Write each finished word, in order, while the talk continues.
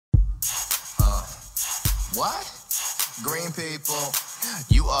What? Green people,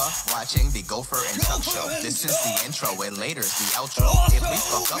 you are watching the Gopher and Chuck show. This is the intro and later's the outro. If we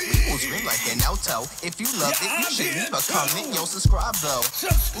fuck up, we will scream like an alto. If you love it, you should leave a comment. Yo, subscribe though.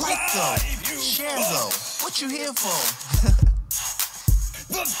 Like though. Share though. What you here for?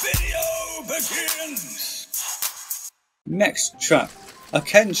 The video begins! Next track,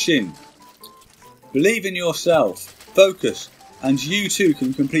 Kenshin. Believe in yourself, focus, and you too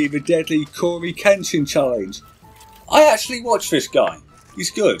can complete the deadly Corey Kenshin challenge. I actually watched this guy. He's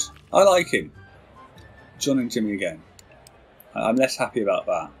good. I like him. John and Jimmy again. I'm less happy about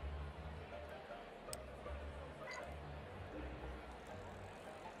that.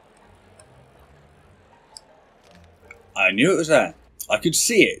 I knew it was there. I could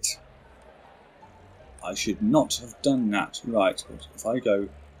see it. I should not have done that. Right, but if I go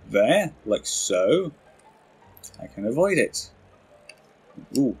there, like so, I can avoid it.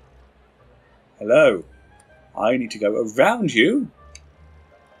 Ooh. Hello. I need to go around you.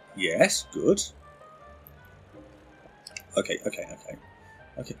 Yes, good. Okay.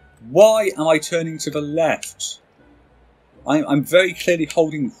 Why am I turning to the left? I'm very clearly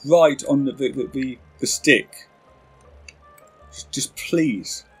holding right on the stick. Just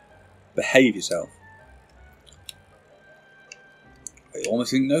please, behave yourself. I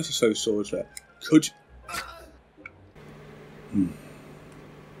almost didn't notice those swords there. Could you?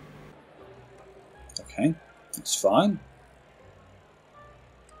 Okay, that's fine.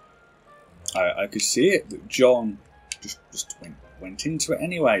 I could see it, but John just went into it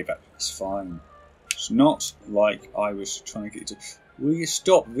anyway. That's fine. It's not like I was trying to get you to. Will you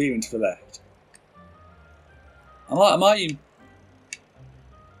stop veering to the left? Am I?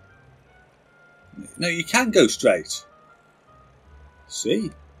 No, you can go straight.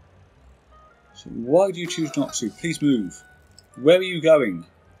 See? So why do you choose not to? Please move. Where are you going?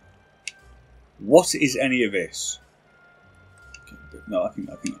 What is any of this? Okay, no, I think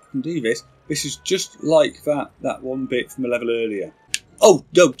I can do this. This is just like that one bit from a level earlier. Oh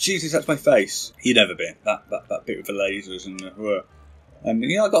no, Jesus, that's my face. You never been that bit with the lasers and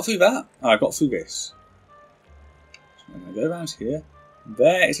yeah, I got through that. I got through this. So I'm gonna go around here.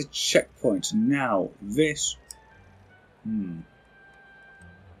 There is a checkpoint. Now this.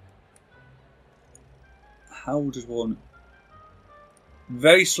 How does one?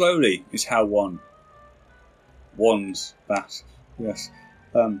 Very slowly is how one wands that. Yes.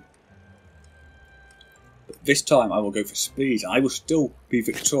 But this time I will go for speed. I will still be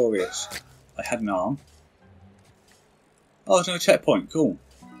victorious. I had an arm. Oh, there's no checkpoint. Cool.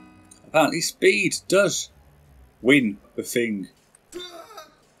 Apparently speed does win the thing.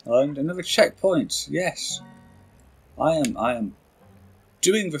 And another checkpoint. Yes. I am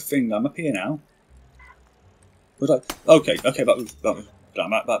doing the thing. I'm up here now. Okay,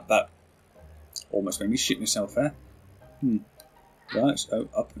 that almost made me shit myself there. Right, so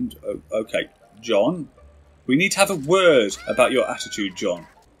up and okay, John. We need to have a word about your attitude, John.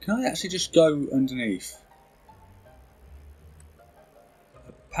 Can I actually just go underneath?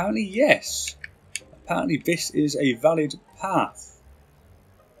 Apparently, yes. Apparently, this is a valid path.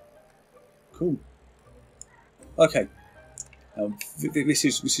 Cool. Okay.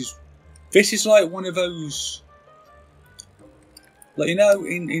 This is like one of those. Like, you know,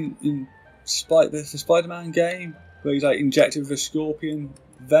 in the Spider-Man game, where he's like injected with the scorpion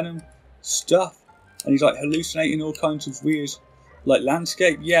venom stuff, and he's like hallucinating all kinds of weird, like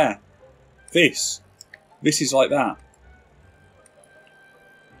landscape. Yeah, this is like that.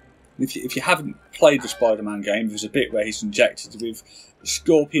 If you haven't played the Spider-Man game, there's a bit where he's injected with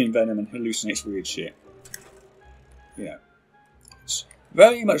scorpion venom and hallucinates weird shit. You know, it's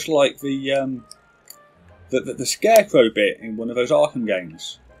very much like the Scarecrow bit in one of those Arkham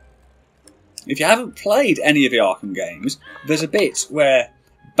games. If you haven't played any of the Arkham games, there's a bit where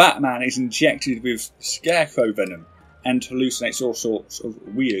Batman is injected with Scarecrow venom and hallucinates all sorts of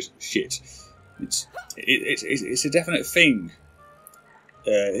weird shit. It's a definite thing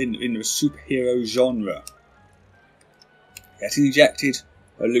in the superhero genre. Get injected,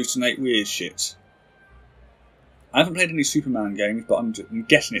 hallucinate weird shit. I haven't played any Superman games, but I'm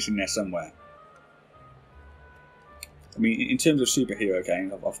guessing it's in there somewhere. I mean, in terms of superhero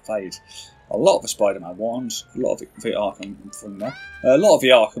games, I've played a lot of the Spider-Man ones, a lot of the Arkham from there, a lot of the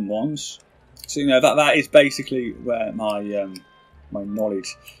Arkham ones. So you know that is basically where my my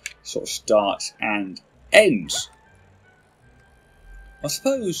knowledge sort of starts and ends. I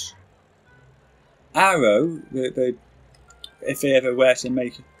suppose Arrow, if they ever were to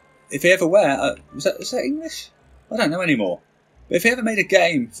make, if they ever were, is that English? I don't know anymore. But if they ever made a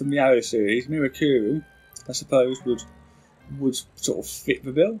game from the Arrow series, Mirakuru, I suppose would sort of fit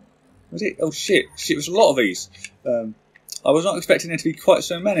the bill. Was it? Oh shit! Shit, was a lot of these. I was not expecting there to be quite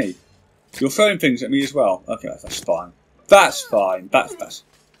so many. You're throwing things at me as well. Okay, that's fine. That's fine. That's.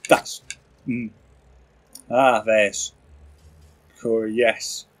 Ah, there's Corey.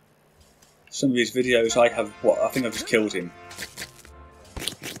 Yes. Some of his videos, I think I've just killed him.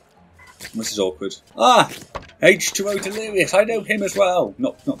 This is awkward. Ah, H2O Delirious. I know him as well.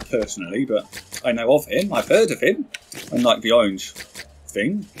 Not personally, but I know of him. I've heard of him. Unlike the orange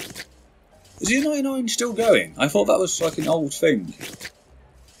thing. Is the 99 still going? I thought that was like an old thing.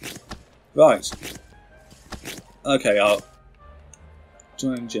 Right. Okay, I'll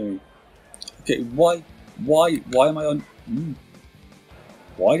join Jimmy. Okay, why am I on?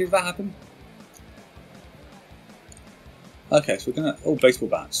 Why did that happen? Okay, so we're gonna baseball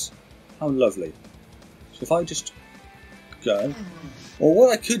bats. How lovely. So if I just go, or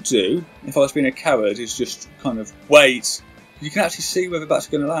what I could do if I was being a coward is just kind of wait. You can actually see where the bats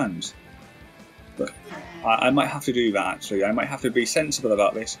are going to land. But I might have to do that actually. I might have to be sensible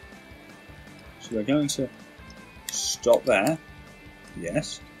about this. So we're going to stop there.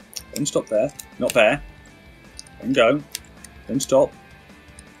 Yes. Then stop there. Not there. Then go. Then stop.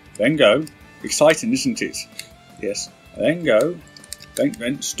 Then go. Exciting, isn't it? Yes. Then go.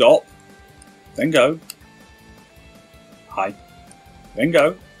 Then stop. Then go. Hi. Then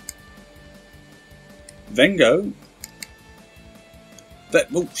go. Then go.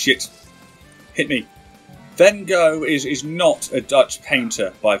 Oh shit. Hit me. Van Gogh is not a Dutch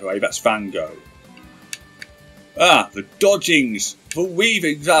painter, by the way. That's Van Gogh. Ah, the dodgings. The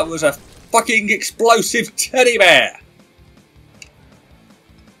weaving. That was a fucking explosive teddy bear.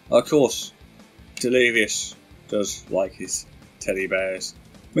 Of course, Delirious does like his teddy bears.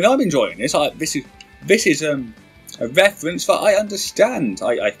 I mean, I'm enjoying this. This is a reference that I understand.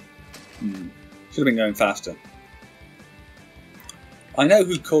 I should have been going faster. I know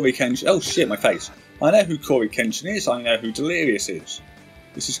who Corey Kenshin. Oh shit, my face. I know who Corey Kenshin is. I know who Delirious is.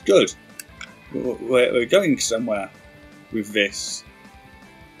 This is good. We're going somewhere with this.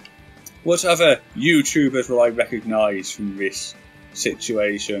 What other YouTubers will I recognise from this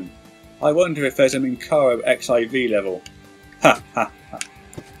situation? I wonder if there's a Minkaro XIV level. Ha ha ha.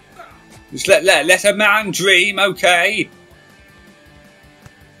 Just let a man dream, okay?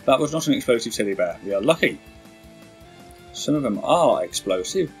 That was not an explosive teddy bear. We are lucky. Some of them are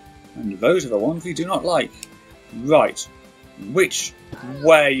explosive, and those are the ones we do not like. Right. Which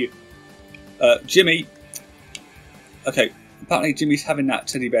way? Jimmy. Okay, apparently Jimmy's having that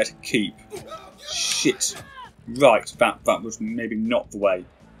teddy bear to keep. Shit. Right, that was maybe not the way.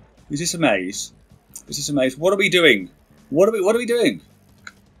 Is this a maze? Is this a maze? What are we doing? What are we doing?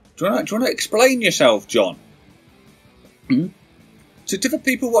 Do you want to explain yourself, John? To the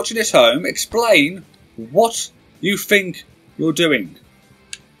people watching this home, explain what you think you're doing.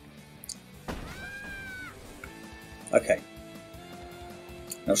 Okay.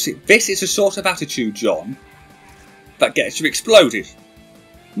 Now see, this is the sort of attitude, John, that gets you exploded.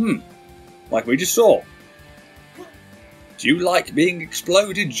 Like we just saw. Do you like being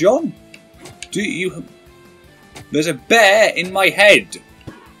exploded, John? Do you... There's a bear in my head.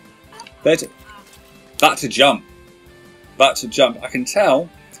 That's a jump. That's a jump. I can tell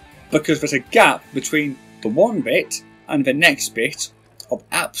because there's a gap between the one bit and the next bit of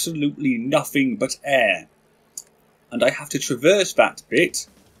absolutely nothing but air. And I have to traverse that bit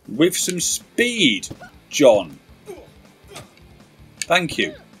with some speed, John. Thank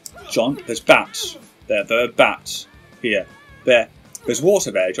you. John, there's bats. There are bats. Here. There. There's water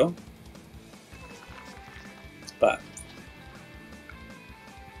there, John.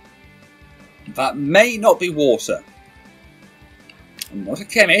 That may not be water. I'm not a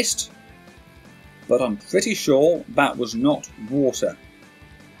chemist, but I'm pretty sure that was not water.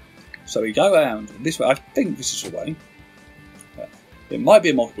 So we go around this way. I think this is the way. It might be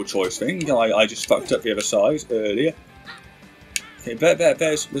a multiple choice thing. I just fucked up the other side earlier. Okay,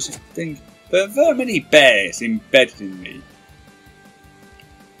 there's a thing. There are very many bears embedded in me.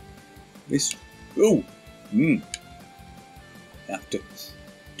 This. Ooh. I have to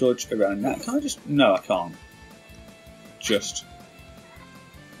dodge around that. Can I just... No, I can't. Just...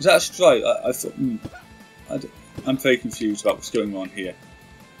 Is that a strike? I thought... I'm very confused about what's going on here.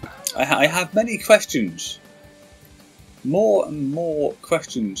 I have many questions. More and more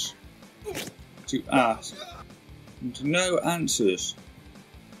questions to ask. And no answers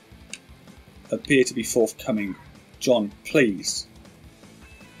appear to be forthcoming. John, please.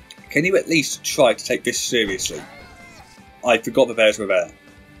 Can you at least try to take this seriously? I forgot the bears were there.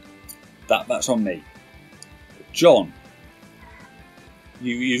 That's on me. John,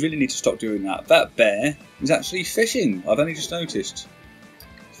 you really need to stop doing that. That bear is actually fishing. I've only just noticed.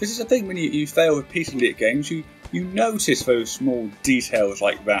 This is the thing when you fail repeatedly at games, you notice those small details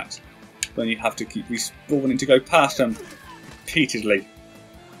like that when you have to keep respawning to go past them repeatedly.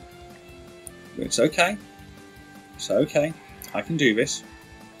 It's okay. It's okay. I can do this.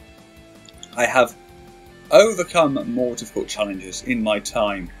 I have overcome more difficult challenges in my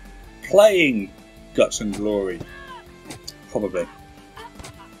time playing Guts and Glory. Probably.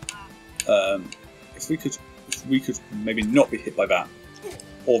 If we could maybe not be hit by that.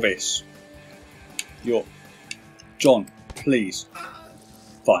 Or this. John, please.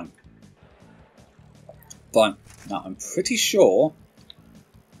 Fine. Fine. Now I'm pretty sure,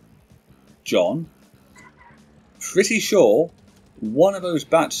 John, pretty sure one of those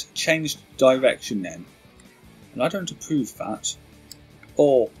bats changed direction then. And I don't approve that.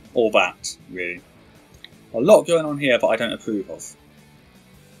 Or that, really. A lot going on here that I don't approve of.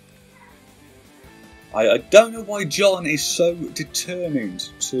 I don't know why John is so determined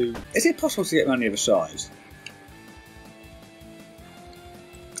to... Is it possible to get around the other side?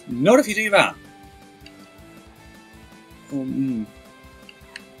 Not if you do that.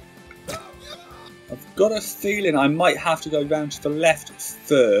 I've got a feeling I might have to go round to the left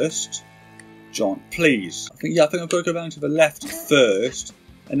first. John, please. I think I've got to go round to the left first.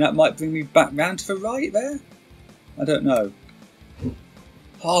 And that might bring me back round to the right there? I don't know.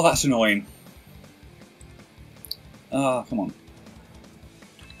 Oh, that's annoying. Ah, come on.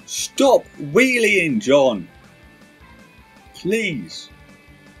 Stop wheeling, John. Please.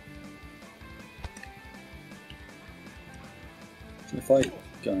 So if I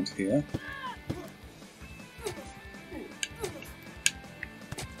go into here.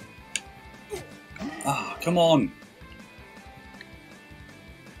 Ah, come on.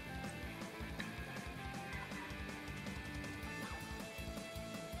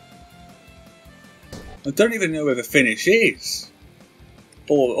 I don't even know where the finish is,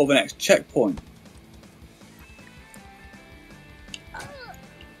 or the next checkpoint.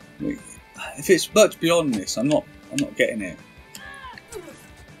 If it's much beyond this, I'm not getting it.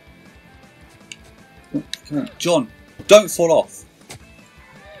 Come on, John, don't fall off.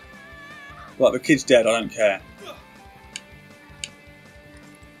 Right, the kid's dead. I don't care.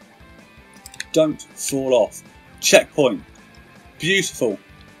 Don't fall off. Checkpoint. Beautiful.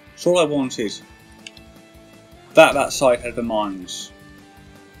 That's all I wanted. That side had the mines.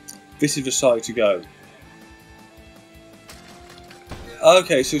 This is the side to go.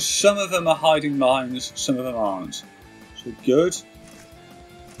 Okay, so some of them are hiding mines, some of them aren't. So good.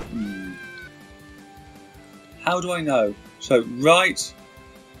 How do I know? So right,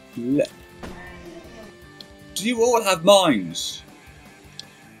 left. Do you all have mines?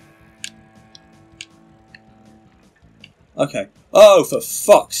 Okay. Oh, for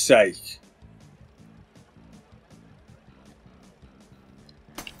fuck's sake.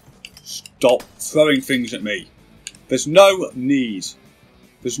 Stop throwing things at me. There's no need.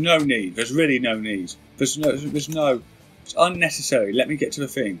 There's no need. There's really no need. There's no. It's unnecessary. Let me get to the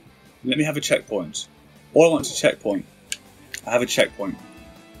thing. Let me have a checkpoint. All I want is a checkpoint. I have a checkpoint.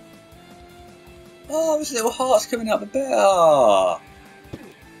 Oh, there's little hearts coming out the bear. Ah.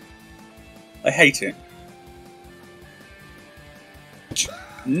 I hate it.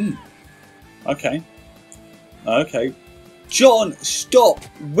 Okay. Okay. John, stop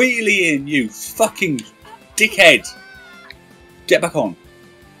wheeling, you fucking dickhead. Get back on.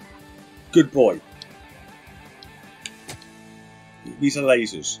 Good boy. These are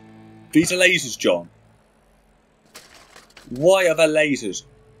lasers. These are lasers, John. Why are there lasers?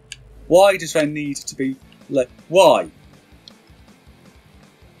 Why does there need to be... Why?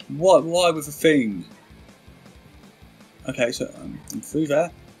 Why with a thing? Okay, so I'm through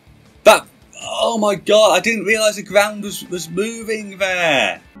there. That... Oh my god, I didn't realise the ground was moving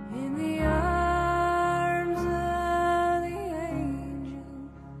there. In the arms of the angel.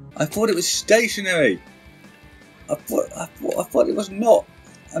 I thought it was stationary. I thought it was not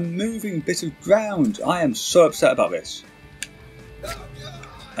a moving bit of ground. I am so upset about this.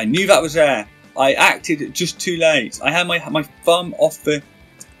 I knew that was there. I acted just too late. I had my thumb off the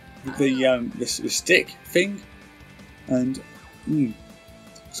stick thing, and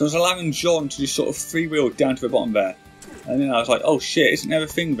so I was allowing John to just sort of freewheel down to the bottom there, and then I was like, oh shit, isn't there a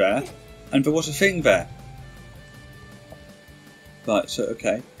thing there? And there was a thing there. Right, so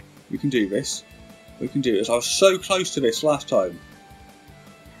okay, we can do this. We can do this. I was so close to this last time.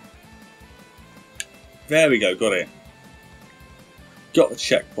 There we go, got it. Got the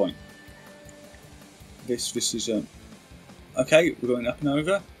checkpoint. This is okay. We're going up and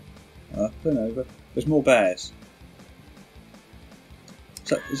over, up and over. There's more bears.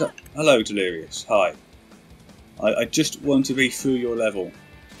 Is that hello, Delirious? Hi. I just want to be through your level.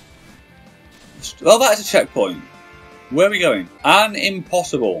 Well, that's a checkpoint. Where are we going? An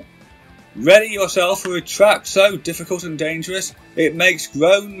impossible. Ready yourself for a track so difficult and dangerous it makes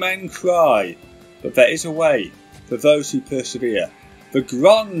grown men cry. But there is a way for those who persevere. The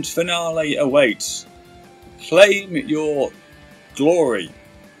grand finale awaits. Claim your glory.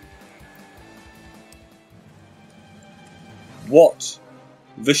 What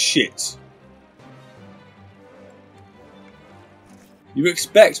the shit? You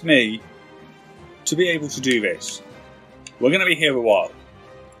expect me to be able to do this? We're going to be here a while.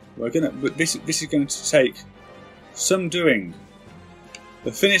 But this is going to take some doing.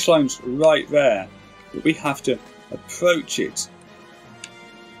 The finish line's right there, but we have to approach it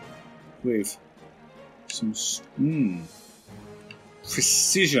with some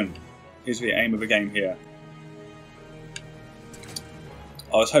precision. Is the aim of the game here.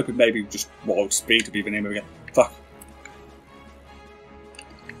 I was hoping maybe just wild speed would be the name of the game. Fuck.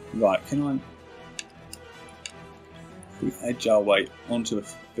 Right, can I? We edge our way onto the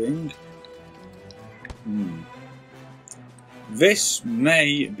thing. This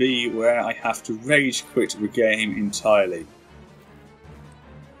may be where I have to rage quit the game entirely.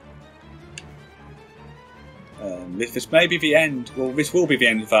 This may be the end. Well, this will be the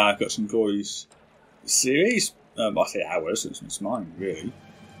end of our Guts and Glories series. I say ours, it's mine, really.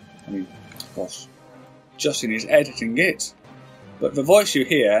 I mean, gosh, Justin is editing it. But the voice you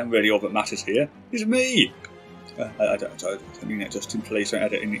hear, and really all that matters here, is me! I don't mean that, Justin, please don't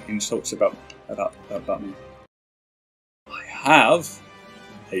edit any insults about me. I have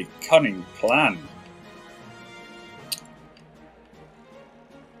a cunning plan.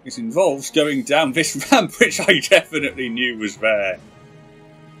 It involves going down this ramp, which I definitely knew was there.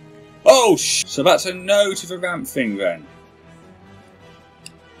 Oh, so that's a no to the ramp thing then.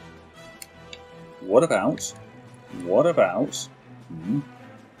 What about?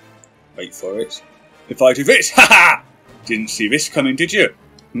 Wait for it. If I do this, haha! Didn't see this coming, did you?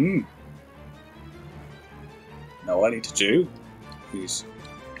 Now all I need to do is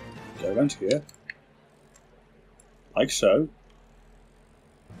go around here, like so.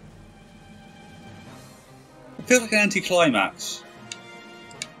 It feels like an anticlimax.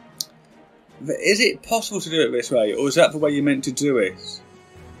 Is it possible to do it this way, or is that the way you're meant to do it?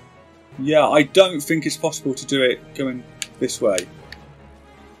 Yeah, I don't think it's possible to do it going this way.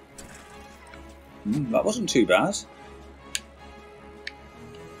 That wasn't too bad.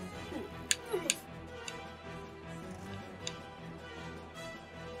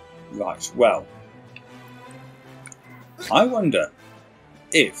 Right, well. I wonder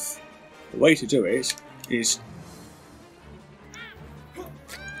if the way to do it is...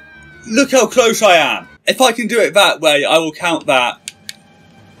 Look how close I am! If I can do it that way, I will count that.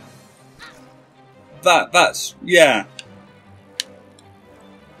 That's... yeah.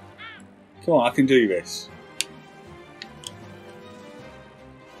 Come on, I can do this.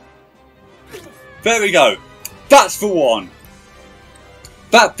 There we go. That's the one.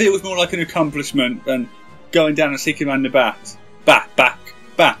 That feels more like an accomplishment than going down and sticking around the bat. Back.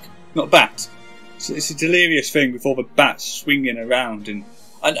 Not bat. It's a delirious thing with all the bats swinging around, and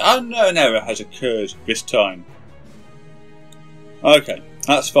an unknown error has occurred this time. Okay,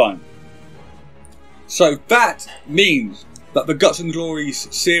 that's fine. So that means that the Guts and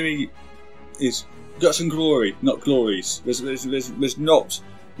Glories series is Guts and Glory, not Glories. There's not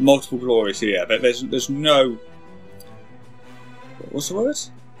multiple glories here. There's no... What's the word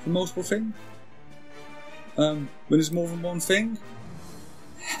for multiple thing? When there's more than one thing?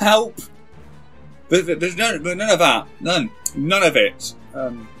 Help! There's none of that. None of it.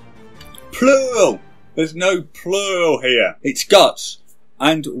 Plural! There's no plural here. It's Guts.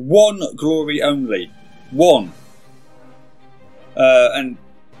 And one glory only. One. And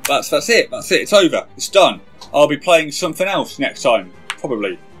that's it. That's it. It's over. It's done. I'll be playing something else next time.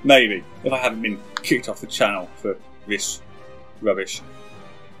 Probably. Maybe. If I haven't been kicked off the channel for this rubbish.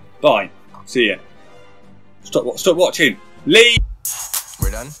 Bye. See ya. Stop watching. Leave!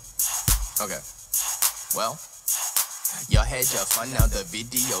 We're done? Okay. Well, y'all had your fun, now the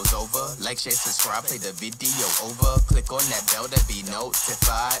video's over. Like, share, subscribe, play the video over. Click on that bell to be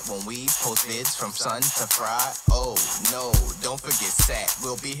notified when we post vids from sun to fry. Oh no, don't forget Sat,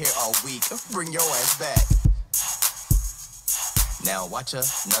 we'll be here all week. Bring your ass back. Now watch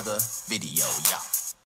another video, y'all.